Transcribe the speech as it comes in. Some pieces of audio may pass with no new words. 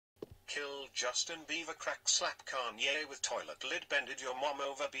Kill Justin Bieber, crack slap Kanye with toilet lid, bended your mom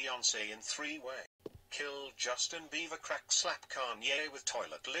over Beyonce in three-way. Kill Justin Bieber, crack slap Kanye with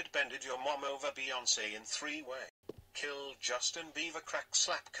toilet lid, bended your mom over Beyonce in three-way. Kill Justin Bieber, crack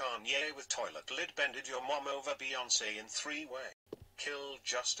slap Kanye with toilet lid, bended your mom over Beyonce in three-way. Kill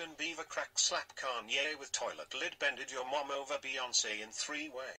Justin Bieber, crack slap Kanye with toilet lid, bended your mom over Beyonce in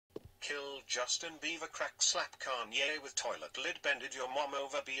three-way. Kill Justin Bieber, crack slap Kanye with toilet lid, bended your mom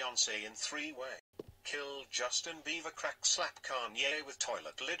over Beyonce in three-way. Kill Justin Bieber, crack slap Kanye with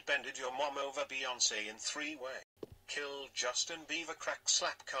toilet lid, bended your mom over Beyonce in three-way. Kill Justin Bieber, crack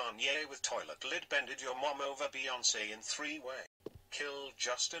slap Kanye with toilet lid, bended your mom over Beyonce in three-way. Kill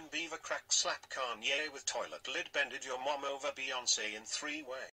Justin Bieber, crack slap Kanye with toilet lid, bended your mom over Beyonce in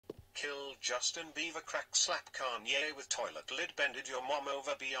three-way. Kill Justin Bieber, crack slap Kanye with toilet lid, bended your mom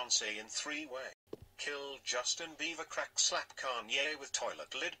over Beyonce in three-way. Kill Justin Bieber, crack slap Kanye with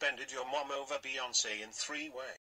toilet lid, bended your mom over Beyonce in three-way.